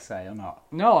do the essay or not?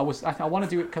 No, I want to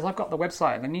do it because I've got the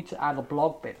website and I need to add a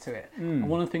blog bit to it. And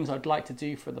one of the things I'd like to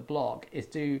do for the blog is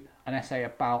do an essay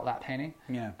about that painting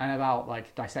and about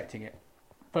like dissecting it.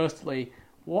 Firstly,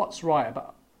 what's right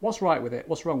with it,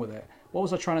 what's wrong with it, what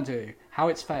was I trying to do, how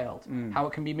it's failed, how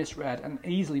it can be misread and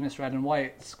easily misread, and why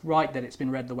it's right that it's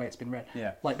been read the way it's been read.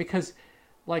 Yeah. Like, because,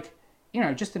 like, you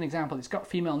know, just an example, it's got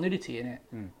female nudity in it,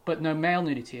 but no male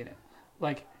nudity in it.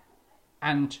 Like,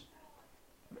 and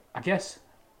I guess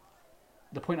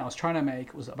the point I was trying to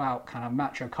make was about kind of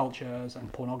macho cultures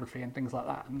and pornography and things like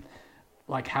that, and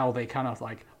like how they kind of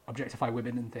like objectify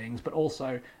women and things, but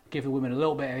also give the woman a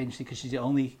little bit of agency because she's the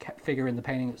only figure in the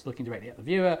painting that's looking directly at the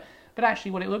viewer. But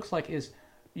actually what it looks like is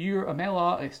you're a male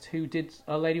artist who did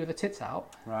a lady with her tits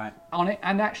out on it,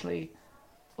 and actually,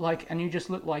 like, and you just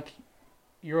look like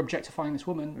you're objectifying this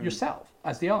woman yourself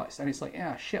as the artist, and it's like,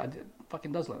 yeah, shit, it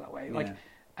fucking does look that way. Like,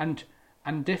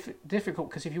 and difficult,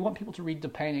 because if you want people to read the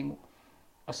painting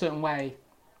a certain way,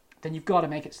 then you've got to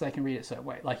make it so they can read it a certain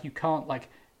way. Like, you can't like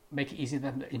make it easy for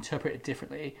them to interpret it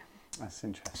differently. That's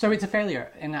interesting. So it's a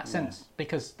failure in that sense,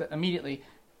 because immediately,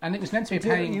 and it was meant to be a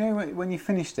painting. You know, when you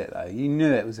finished it though, you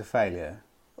knew it was a failure,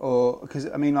 or because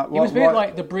I mean, like, it was a bit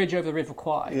like the bridge over the River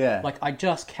Kwai. Yeah. Like, I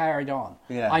just carried on.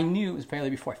 Yeah. I knew it was a failure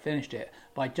before I finished it,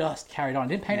 but I just carried on. I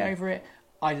didn't paint over it.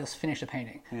 I just finished the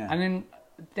painting, and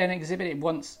then exhibited it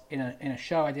once in a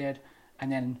show I did,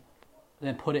 and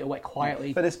then put it away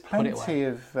quietly. But there's plenty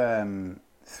of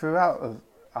throughout of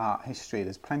art history.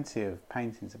 There's plenty of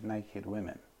paintings of naked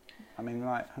women. I mean,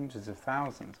 like hundreds of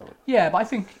thousands of it. Yeah, but I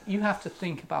think you have to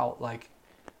think about, like,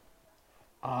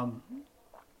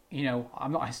 you know,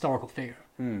 I'm not a historical figure.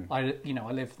 I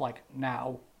live like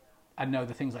now, and know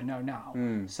the things I know now.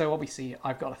 So obviously,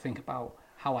 I've got to think about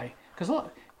how because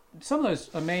look, some of those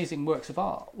amazing works of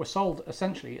art were sold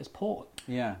essentially as porn.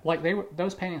 Yeah, like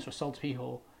those paintings were sold to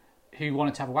people who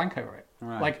wanted to have a wank over it.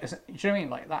 Right. Like, do you know what I mean?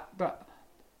 Like that.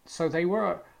 So they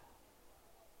were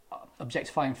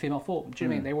objectifying female form. Do you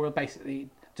know what I mean? They were basically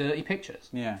dirty pictures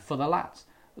for the lads.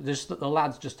 Just that the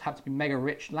lads just had to be mega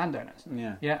rich landowners.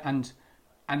 Yeah, and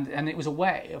it was a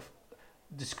way of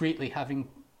discreetly having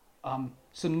some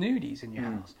nudies in your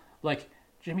house. Like,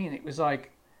 do you know what I mean? It was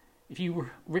like, if you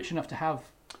were rich enough to have.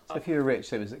 So if you were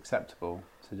rich, it was acceptable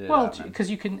to do. Well, because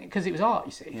it was art,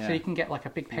 you see. Yeah. So you can get like a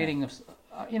big painting of,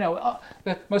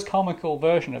 the most comical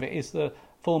version of it is the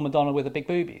full Madonna with the big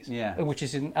boobies, which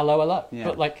is in LOLO. Yeah.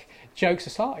 But like, jokes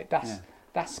aside,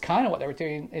 that's kind of what they were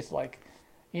doing. Is like,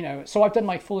 so I've done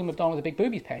my full Madonna with the big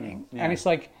boobies painting, and it's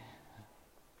like,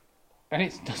 and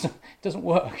it doesn't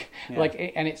work. Yeah.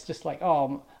 And it's just like,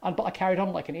 but I carried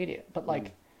on like an idiot. But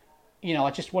like,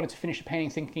 I just wanted to finish the painting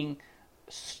thinking,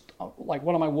 like,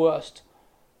 one of my worst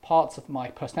parts of my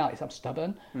personality is I'm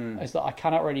stubborn, is that I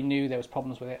kind of already knew there was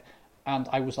problems with it, and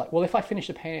I was like, well, if I finish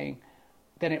the painting,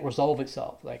 then it resolve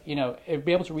itself. Like, it'd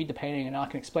be able to read the painting and I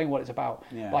can explain what it's about.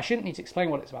 Yeah. But I shouldn't need to explain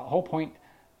what it's about. The whole point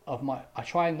of I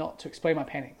try not to explain my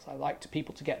paintings. I like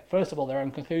people to get, first of all, their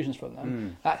own conclusions from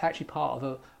them. That's actually part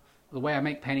of the way I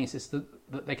make paintings, is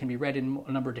that they can be read in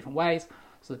a number of different ways,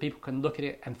 so that people can look at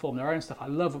it and form their own stuff. I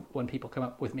love when people come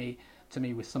up to me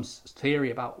with some theory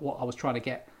about what I was trying to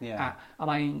get at, and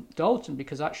I indulge them,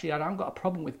 because actually I haven't got a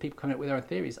problem with people coming up with their own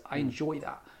theories. I enjoy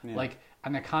that. Like,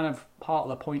 and they're kind of part of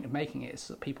the point of making it, is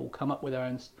that people come up with their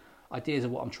own ideas of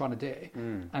what I'm trying to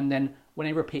do, and then when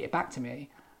they repeat it back to me,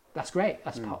 that's great.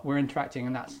 That's we're interacting,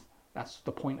 and that's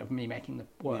the point of me making the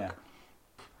work.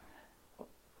 Yeah.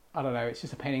 I don't know. It's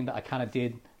just a painting that I kind of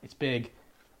did. It's big.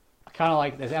 I kind of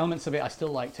like. There's elements of it I still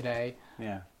like today.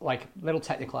 Yeah. Like little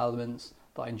technical elements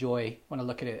that I enjoy when I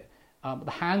look at it.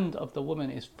 The hand of the woman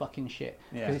is fucking shit,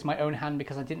 because it's my own hand,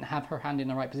 because I didn't have her hand in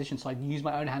the right position, so I use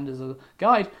my own hand as a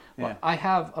guide. But I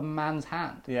have a man's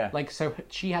hand. Yeah. Like, so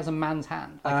she has a man's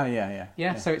hand. Like,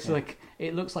 yeah. So it's like,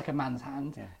 it looks like a man's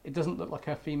hand. Yeah. It doesn't look like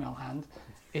a female hand.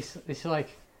 It's like,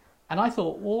 and I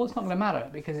thought, well, it's not going to matter,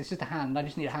 because it's just a hand. I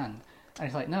just need a hand. And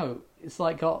it's like, no, it's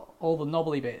like got all the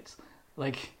knobbly bits.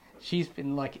 Like, she's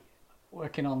been like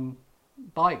working on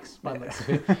bikes by the looks of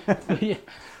it. Yeah.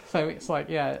 So it's like,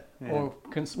 or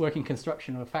working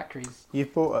construction or factories.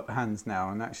 You've brought up hands now,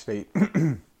 and actually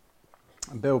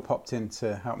Bill popped in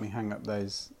to help me hang up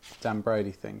those Dan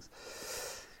Brody things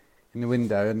in the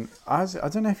window, and I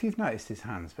don't know if you've noticed his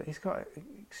hands, but he's got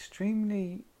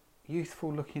extremely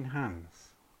youthful looking hands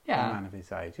for a man of his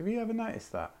age. Have you ever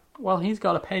noticed that? Well, he's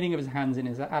got a painting of his hands in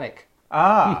his attic.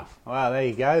 Well, there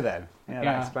you go then. Yeah,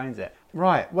 that explains it.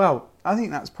 Right, well, I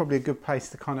think that's probably a good place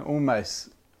to kind of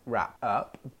almost wrap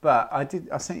up, but I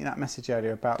sent you that message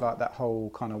earlier about like that whole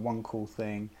kind of one cool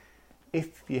thing.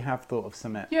 If you have thought of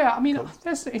something, I mean,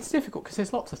 it's difficult because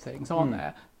there's lots of things on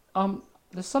there.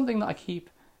 There's something that I keep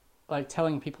like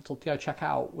telling people to go check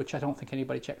out, which I don't think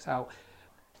anybody checks out.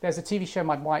 There's a TV show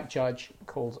by Mike Judge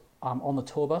called On the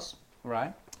Tour Bus,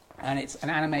 right? And it's an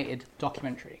animated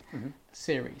documentary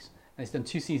series. And it's done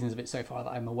 2 seasons of it so far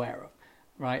that I'm aware of,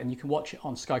 right? And you can watch it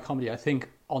on Sky Comedy, I think,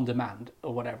 on demand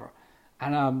or whatever.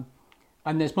 And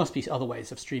there must be other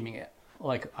ways of streaming it.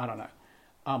 Like, I don't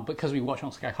know. Because we watch it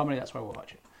on Sky Comedy, that's where we'll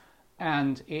watch it.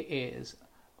 And it is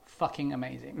fucking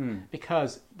amazing.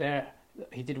 Because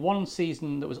he did one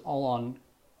season that was all on,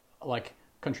 like,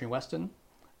 country and western,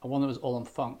 and one that was all on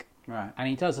funk. Right. And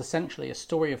he does essentially a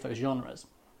story of those genres,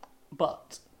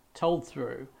 but told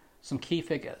through some key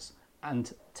figures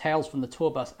and tales from the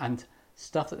tour bus and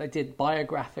stuff that they did,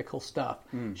 biographical stuff,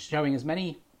 showing as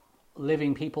many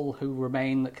living people who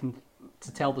remain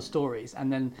to tell the stories,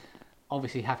 and then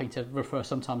obviously having to refer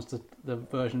sometimes to the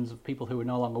versions of people who are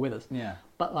no longer with us. Yeah.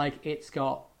 But like, it's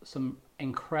got some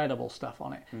incredible stuff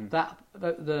on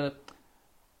it.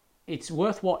 It's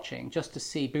worth watching just to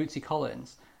see Bootsy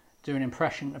Collins do an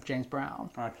impression of James Brown.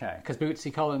 Okay. Because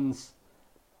Bootsy Collins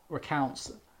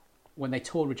recounts when they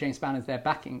toured with James Brown as their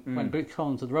backing, when Bootsy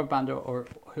Collins, the rubber band, or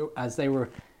who, as they were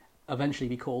eventually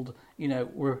be called,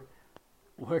 were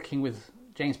working with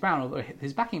James Brown or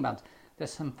his backing band.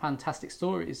 There's some fantastic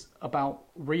stories about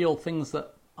real things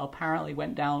that apparently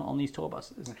went down on these tour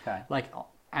buses. Okay.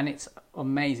 And it's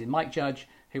amazing. Mike Judge,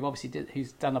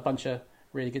 who's done a bunch of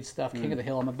really good stuff. King of the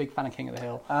Hill. I'm a big fan of King of the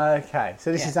Hill. Okay,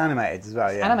 so this is animated as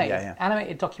well, yeah.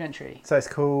 Animated documentary. So it's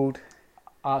called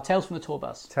Tales from the Tour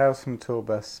Bus. Tales from the Tour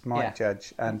Bus, Mike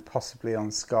Judge, and possibly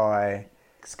on Sky.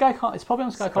 It's probably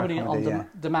on Sky Comedy on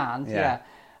demand. Yeah.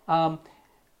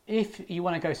 If you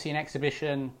want to go see an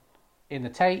exhibition in the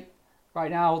Tate right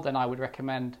now, then I would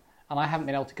recommend. And I haven't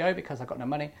been able to go because I've got no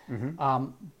money.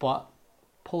 But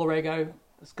Paul Orrego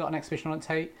has got an exhibition on the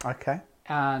Tate. Okay.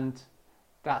 And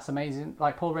that's amazing.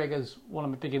 Like, Paul Orrego's one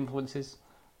of my big influences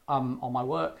on my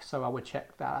work, so I would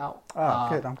check that out. Oh,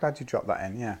 good. I'm glad you dropped that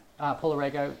in, yeah. Paul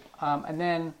Orrego. And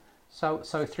then, so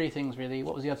 3 things, really.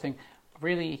 What was the other thing?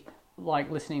 Really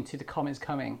like listening to The Comet's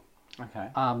Coming. Okay.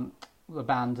 The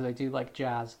band, they do, like,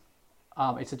 jazz.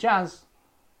 It's a jazz.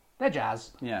 They're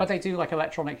jazz. Yeah. But they do, like,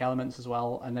 electronic elements as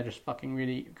well, and they're just fucking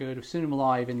really good. I've seen them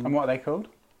live in... And what are they called?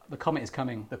 The Comet is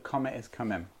Coming. The Comet is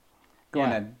Coming. Go on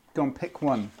then. Go on, pick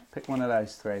one. Pick one of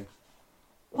those 3.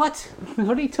 What?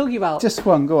 What are you talking about? Just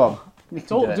one, go on.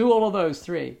 Do all of those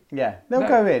 3. Yeah, they'll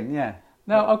go in, yeah.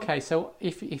 No, okay, so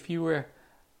if you were...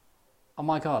 Oh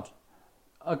my God.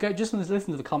 Okay, just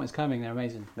listen to The Comet's Coming, they're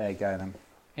amazing. There you go then.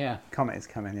 Yeah. Comet is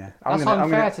Coming, yeah. That's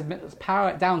unfair to admit, let's power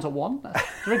it down to 1.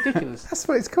 That's ridiculous. That's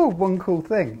what it's called, one cool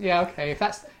thing. Yeah, okay, if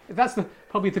that's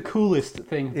probably the coolest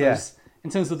thing in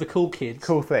terms of the cool kids.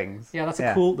 Cool things. Yeah, that's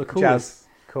the coolest. Jazz,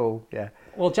 cool, yeah.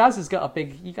 Well, jazz has got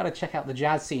you got to check out the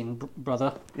jazz scene,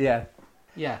 brother. Yeah.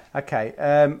 Yeah. Okay,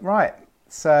 right.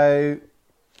 So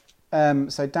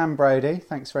Dan Brody,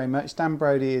 thanks very much. Dan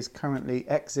Brody is currently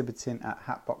exhibiting at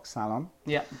Hatbox Salon.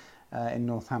 Yeah. In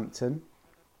Northampton.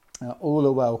 All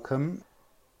are welcome,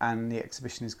 and the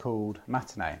exhibition is called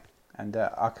Matinee, and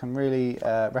I can really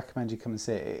recommend you come and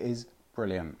see it. It is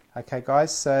brilliant. Okay,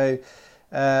 guys, so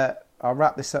I'll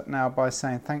wrap this up now by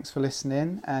saying thanks for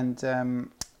listening,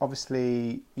 and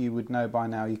obviously you would know by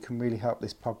now you can really help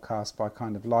this podcast by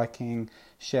kind of liking,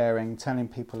 sharing, telling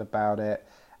people about it,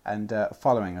 and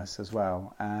following us as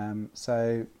well.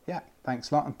 So yeah, thanks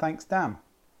a lot, and thanks Dan.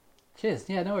 Cheers.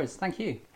 Yeah, no worries. Thank you.